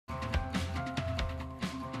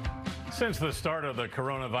Since the start of the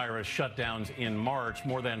coronavirus shutdowns in March,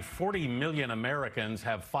 more than 40 million Americans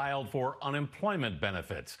have filed for unemployment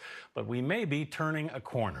benefits. But we may be turning a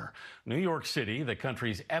corner. New York City, the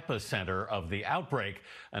country's epicenter of the outbreak,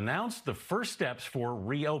 announced the first steps for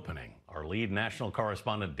reopening. Our lead national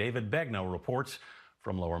correspondent David Begnaud reports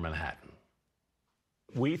from Lower Manhattan.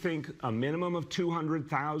 We think a minimum of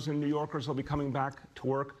 200,000 New Yorkers will be coming back to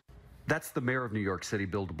work. That's the mayor of New York City,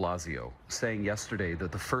 Bill de Blasio, saying yesterday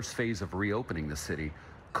that the first phase of reopening the city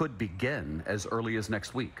could begin as early as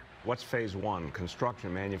next week. What's phase one?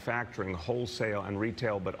 Construction, manufacturing, wholesale, and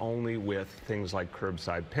retail, but only with things like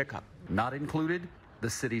curbside pickup. Not included, the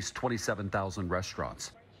city's 27,000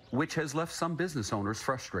 restaurants, which has left some business owners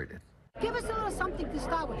frustrated. Give us a little something to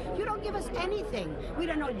start with. You don't give us anything. We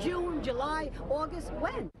don't know June, July, August,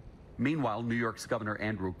 when? Meanwhile, New York's Governor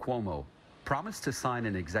Andrew Cuomo promised to sign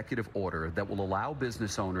an executive order that will allow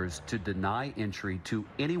business owners to deny entry to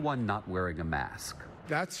anyone not wearing a mask.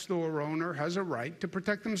 That store owner has a right to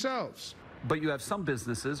protect themselves. But you have some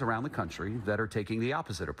businesses around the country that are taking the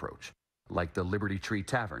opposite approach, like the Liberty Tree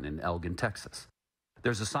Tavern in Elgin, Texas.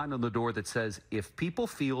 There's a sign on the door that says if people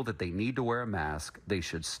feel that they need to wear a mask, they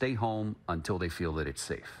should stay home until they feel that it's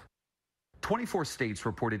safe. 24 states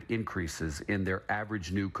reported increases in their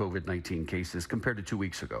average new COVID-19 cases compared to 2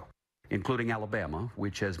 weeks ago, including Alabama,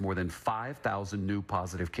 which has more than 5,000 new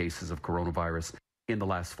positive cases of coronavirus in the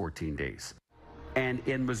last 14 days. And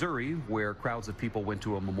in Missouri, where crowds of people went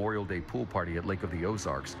to a Memorial Day pool party at Lake of the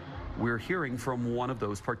Ozarks, we're hearing from one of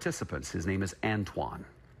those participants. His name is Antoine.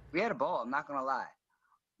 We had a ball, I'm not gonna lie.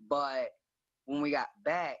 But when we got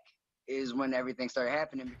back is when everything started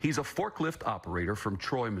happening. He's a forklift operator from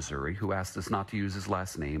Troy, Missouri, who asked us not to use his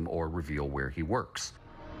last name or reveal where he works.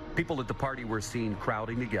 People at the party were seen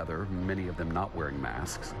crowding together, many of them not wearing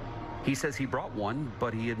masks. He says he brought one,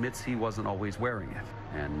 but he admits he wasn't always wearing it.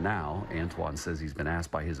 And now, Antoine says he's been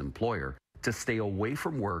asked by his employer to stay away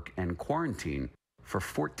from work and quarantine for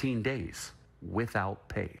 14 days without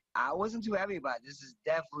pay. I wasn't too happy about it. This is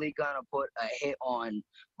definitely gonna put a hit on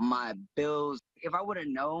my bills. If I would have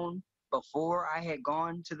known before I had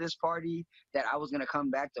gone to this party that I was gonna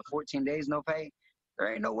come back to 14 days no pay,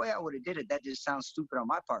 there ain't no way I would have did it. That just sounds stupid on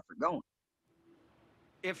my part for going.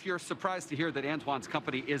 If you're surprised to hear that Antoine's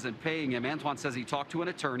company isn't paying him, Antoine says he talked to an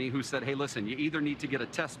attorney who said, hey, listen, you either need to get a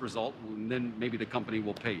test result, and then maybe the company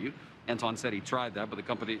will pay you. Antoine said he tried that,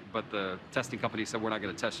 but the testing company said, we're not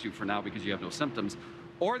going to test you for now because you have no symptoms.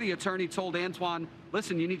 Or the attorney told Antoine,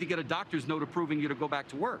 listen, you need to get a doctor's note approving you to go back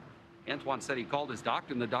to work. Antoine said he called his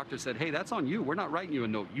doctor, and the doctor said, hey, that's on you. We're not writing you a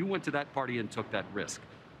note. You went to that party and took that risk.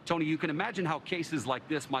 Tony, you can imagine how cases like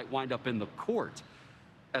this might wind up in the court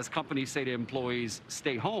as companies say to employees,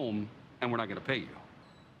 stay home, and we're not going to pay you.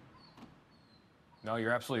 No,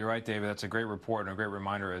 you're absolutely right, David. That's a great report and a great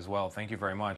reminder as well. Thank you very much.